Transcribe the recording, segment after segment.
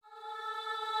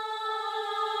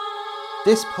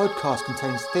This podcast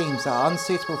contains themes that are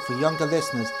unsuitable for younger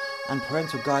listeners and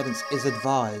parental guidance is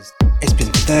advised. It's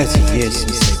been 30 years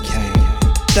since they came.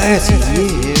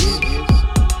 30 years?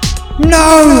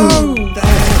 No! 30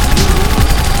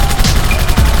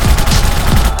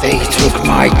 They took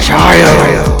my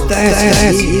child!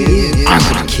 30 years?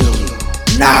 I'm gonna kill you.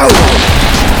 No!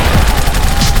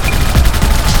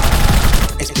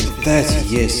 It's been 30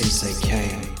 years since they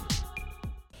came.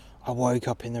 I woke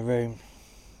up in the room.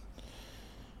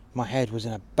 My head was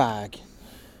in a bag.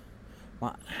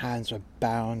 My hands were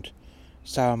bound.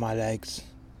 So were my legs.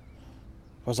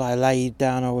 Was I laid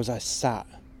down or was I sat?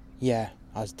 Yeah,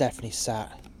 I was definitely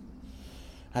sat.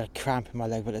 I had a cramp in my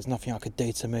leg, but there's nothing I could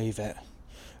do to move it.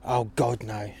 Oh God,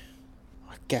 no.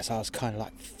 I guess I was kind of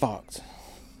like fucked.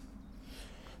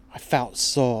 I felt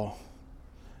sore.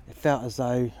 It felt as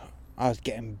though I was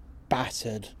getting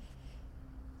battered.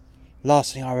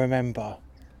 Last thing I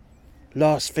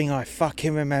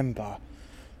fucking remember,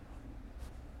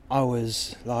 I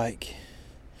was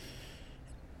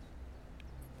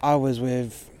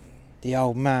with the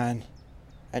old man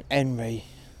and Henry,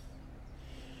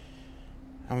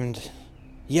 and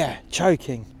yeah,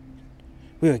 choking.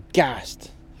 We were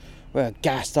gassed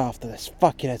after this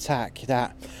fucking attack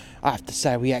that I have to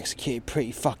say we executed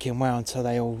pretty fucking well until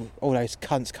all those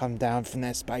cunts come down from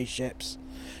their spaceships.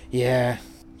 Yeah,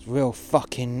 it's real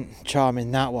fucking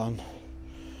charming, that one.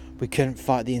 We couldn't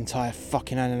fight the entire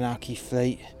fucking Anunnaki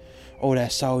fleet, all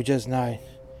their soldiers, no.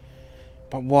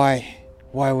 But why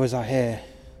was I here?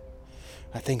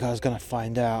 I think I was gonna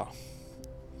find out.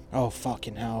 Oh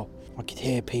fucking hell, I could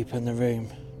hear people in the room.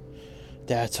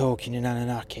 They were talking in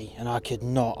Anunnaki and I could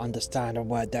not understand a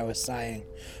word they were saying.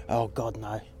 Oh God,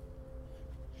 no.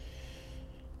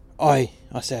 I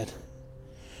said,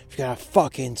 if you're gonna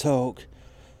fucking talk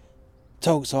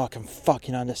so I can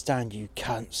fucking understand you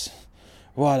cunts.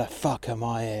 Why the fuck am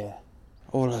I here?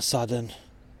 All of a sudden,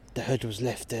 the hood was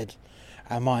lifted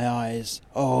and my eyes,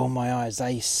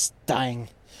 they stung.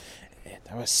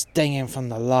 They were stinging from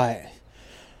the light.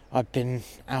 I'd been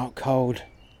out cold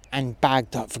and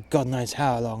bagged up for God knows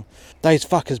how long. Those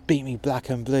fuckers beat me black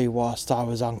and blue whilst I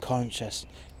was unconscious.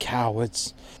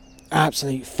 Cowards.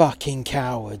 Absolute fucking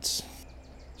cowards.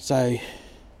 So,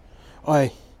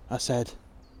 I said,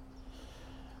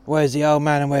 where's the old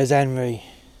man and where's Henry?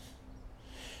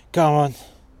 Come on.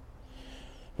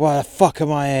 Why the fuck am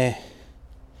I here?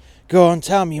 Go on,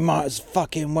 tell me you might as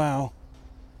fucking well.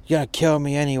 You're gonna kill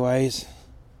me anyways.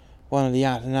 One of the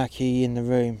Anunnaki in the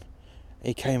room,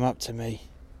 he came up to me.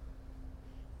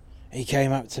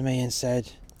 And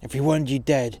said, if we wanted you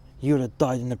dead, you would have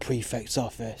died in the prefect's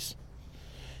office.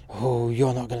 Oh,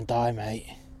 you're not gonna die,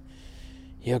 mate.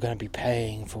 You're gonna be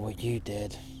paying for what you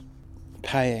did.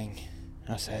 Paying,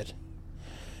 I said.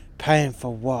 Paying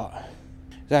for what?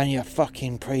 He's only a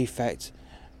fucking prefect.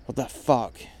 What the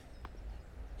fuck?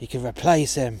 You can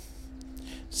replace him.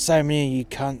 So many of you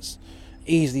cunts,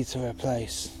 easily to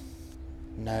replace.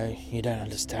 No, you don't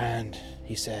understand,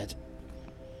 he said.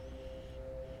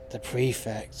 The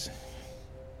prefect,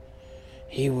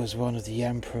 he was one of the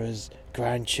Emperor's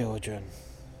grandchildren.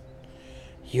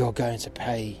 You're going to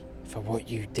pay for what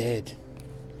you did.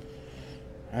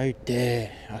 Oh dear,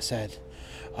 I said.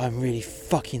 I'm really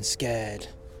fucking scared.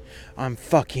 I'm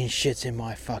fucking shitting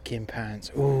my fucking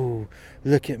pants. Ooh,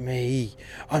 look at me.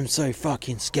 I'm so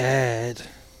fucking scared.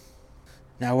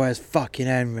 Now where's fucking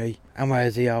Henry? And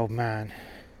where's the old man?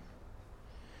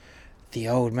 The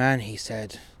old man, he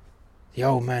said. The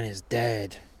old man is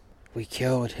dead. We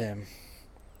killed him.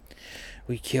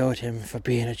 We killed him for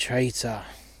being a traitor.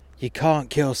 You can't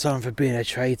kill someone for being a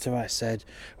traitor, I said,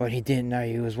 when he didn't know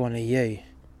he was one of you.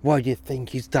 Why do you think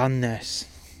he's done this?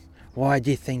 Why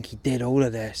do you think he did all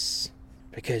of this?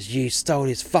 Because you stole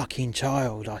his fucking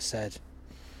child, I said.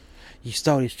 You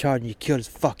stole his child and you killed his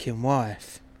fucking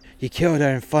wife. You killed her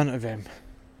in front of him.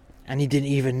 And he didn't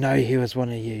even know he was one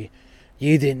of you.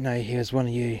 You didn't know he was one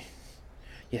of you.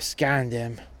 You scanned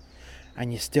him.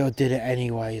 And you still did it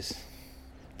anyways.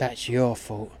 That's your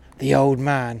fault. The old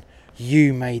man.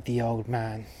 You made the old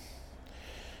man.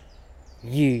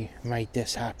 You made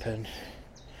this happen.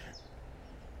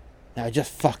 Now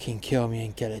just fucking kill me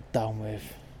and get it done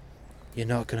with. You're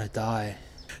not gonna die,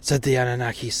 said the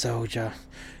Anunnaki soldier.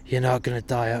 You're not gonna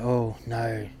die at all.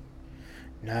 No.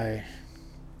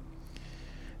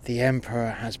 The Emperor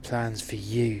has plans for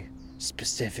you,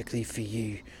 specifically for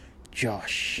you,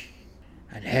 Josh.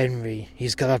 And Henry,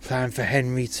 he's got a plan for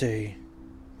Henry too.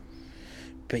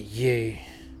 But you,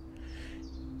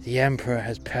 the Emperor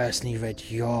has personally read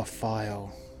your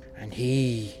file, and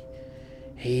he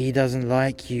doesn't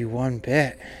like you one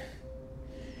bit.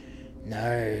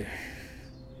 No.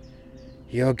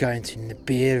 You're going to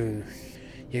Nibiru.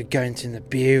 You're going to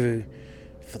Nibiru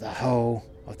for the whole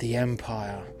of the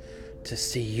Empire to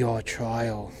see your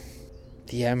trial.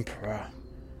 The Emperor.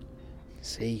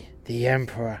 See, the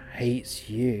Emperor hates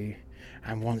you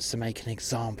and wants to make an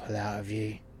example out of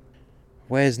you.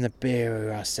 Where's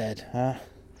Nibiru, I said,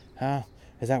 huh?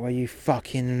 Is that where you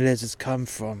fucking lizards come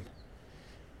from?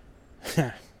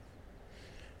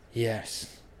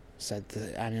 Yes, said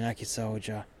the Anunnaki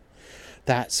soldier.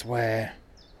 That's where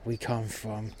we come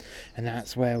from, and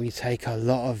that's where we take a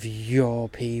lot of your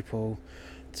people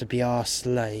to be our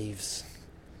slaves,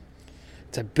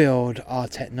 to build our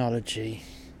technology,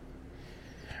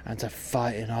 and to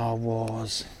fight in our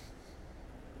wars.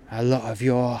 A lot of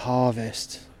your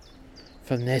harvest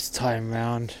from this time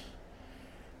round,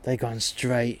 they gone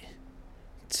straight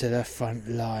to the front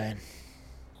line.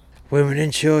 Women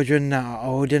and children that are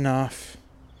old enough,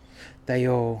 they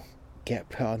all get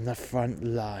put on the front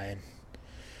line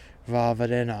rather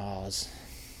than ours.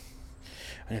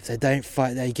 And if they don't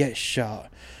fight, they get shot.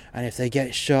 And if they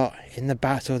get shot in the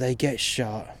battle, they get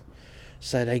shot.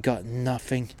 So they got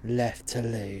nothing left to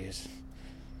lose.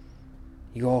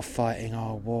 You're fighting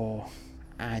our war,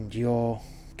 and you're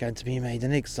going to be made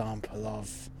an example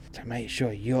of, to make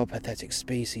sure your pathetic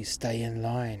species stay in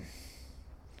line.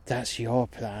 That's your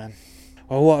plan.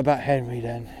 Well, what about Henry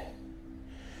then?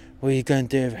 What are you going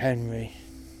to do with Henry?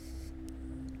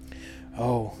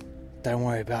 Oh, don't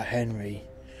worry about Henry.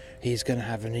 He's going to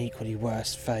have an equally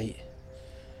worse fate.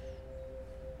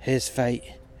 His fate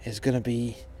is going to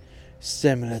be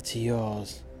similar to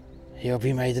yours. He'll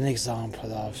be made an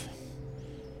example of.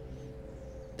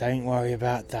 Don't worry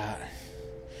about that.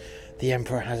 The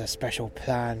Emperor has a special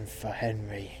plan for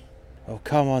Henry. Well,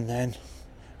 come on then,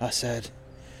 I said.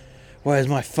 Where's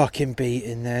my fucking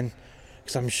beating then?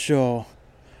 Because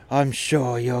I'm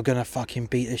sure you're gonna fucking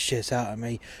beat the shit out of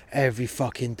me every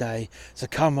fucking day. So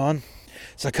come on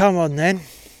then.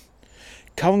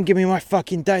 Come and give me my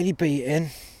fucking daily beating.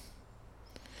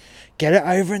 Get it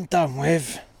over and done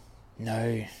with.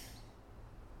 No,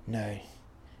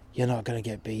 you're not gonna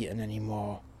get beaten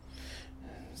anymore,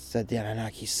 said the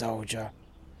Anunnaki soldier.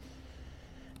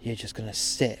 You're just gonna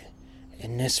sit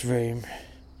in this room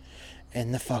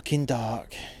in the fucking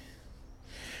dark,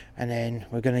 and then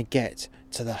we're gonna get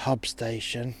to the hub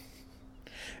station,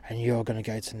 and you're gonna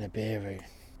go to Nibiru,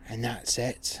 and that's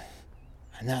it,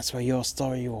 and that's where your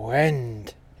story will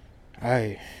end.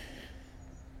 Oh,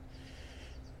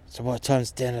 so what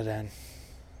time's dinner then?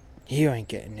 You ain't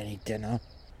getting any dinner.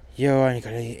 You're only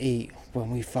gonna eat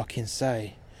when we fucking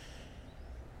say.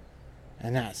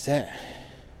 And that's it.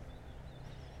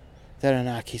 The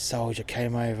Anunnaki soldier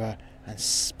came over and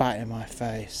spat in my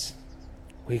face.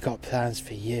 We got plans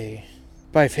for you.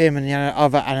 Both him and the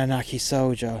other Anunnaki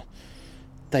soldier,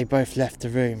 they both left the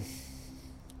room.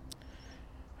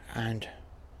 And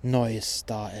noise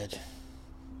started.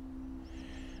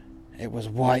 It was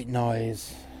white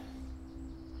noise.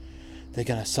 They're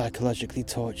gonna psychologically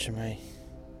torture me.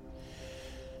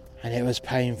 And it was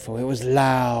painful. It was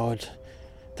loud.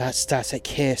 That static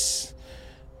hiss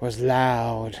was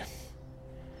loud.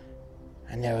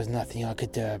 And there was nothing I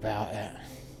could do about it.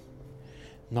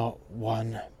 Not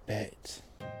one bit.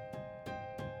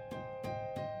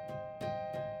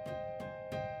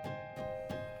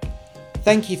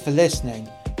 Thank you for listening.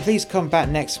 Please come back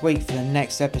next week for the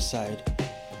next episode.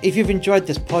 If you've enjoyed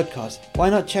this podcast, why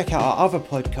not check out our other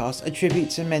podcast, A Tribute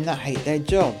to Men That Hate Their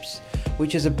Jobs,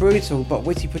 which is a brutal but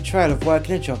witty portrayal of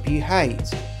working a job you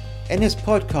hate. In this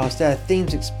podcast, there are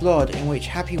themes explored in which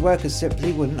happy workers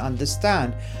simply wouldn't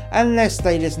understand, unless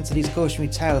they listen to these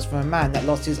cautionary tales from a man that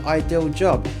lost his ideal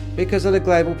job because of the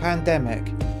global pandemic.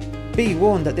 Be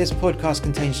warned that this podcast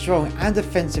contains strong and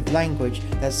offensive language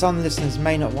that some listeners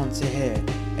may not want to hear.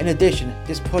 In addition,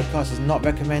 this podcast is not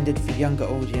recommended for younger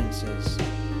audiences.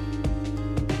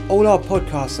 All our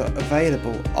podcasts are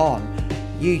available on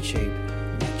YouTube.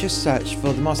 Just search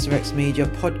for the Master X Media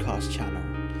podcast channel.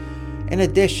 In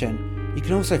addition, you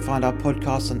can also find our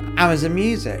podcasts on Amazon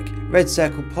Music, Red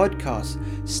Circle Podcasts,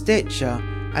 Stitcher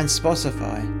and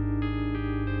Spotify.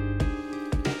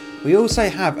 We also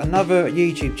have another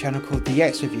YouTube channel called The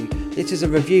X Review. This is a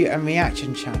review and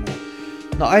reaction channel.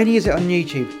 Not only is it on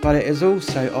YouTube, but it is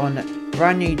also on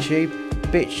Brand YouTube,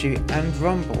 BitChute and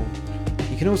Rumble.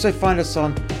 You can also find us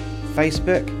on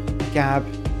Facebook, Gab,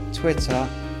 Twitter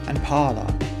and Parler.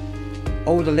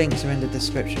 All the links are in the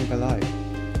description below.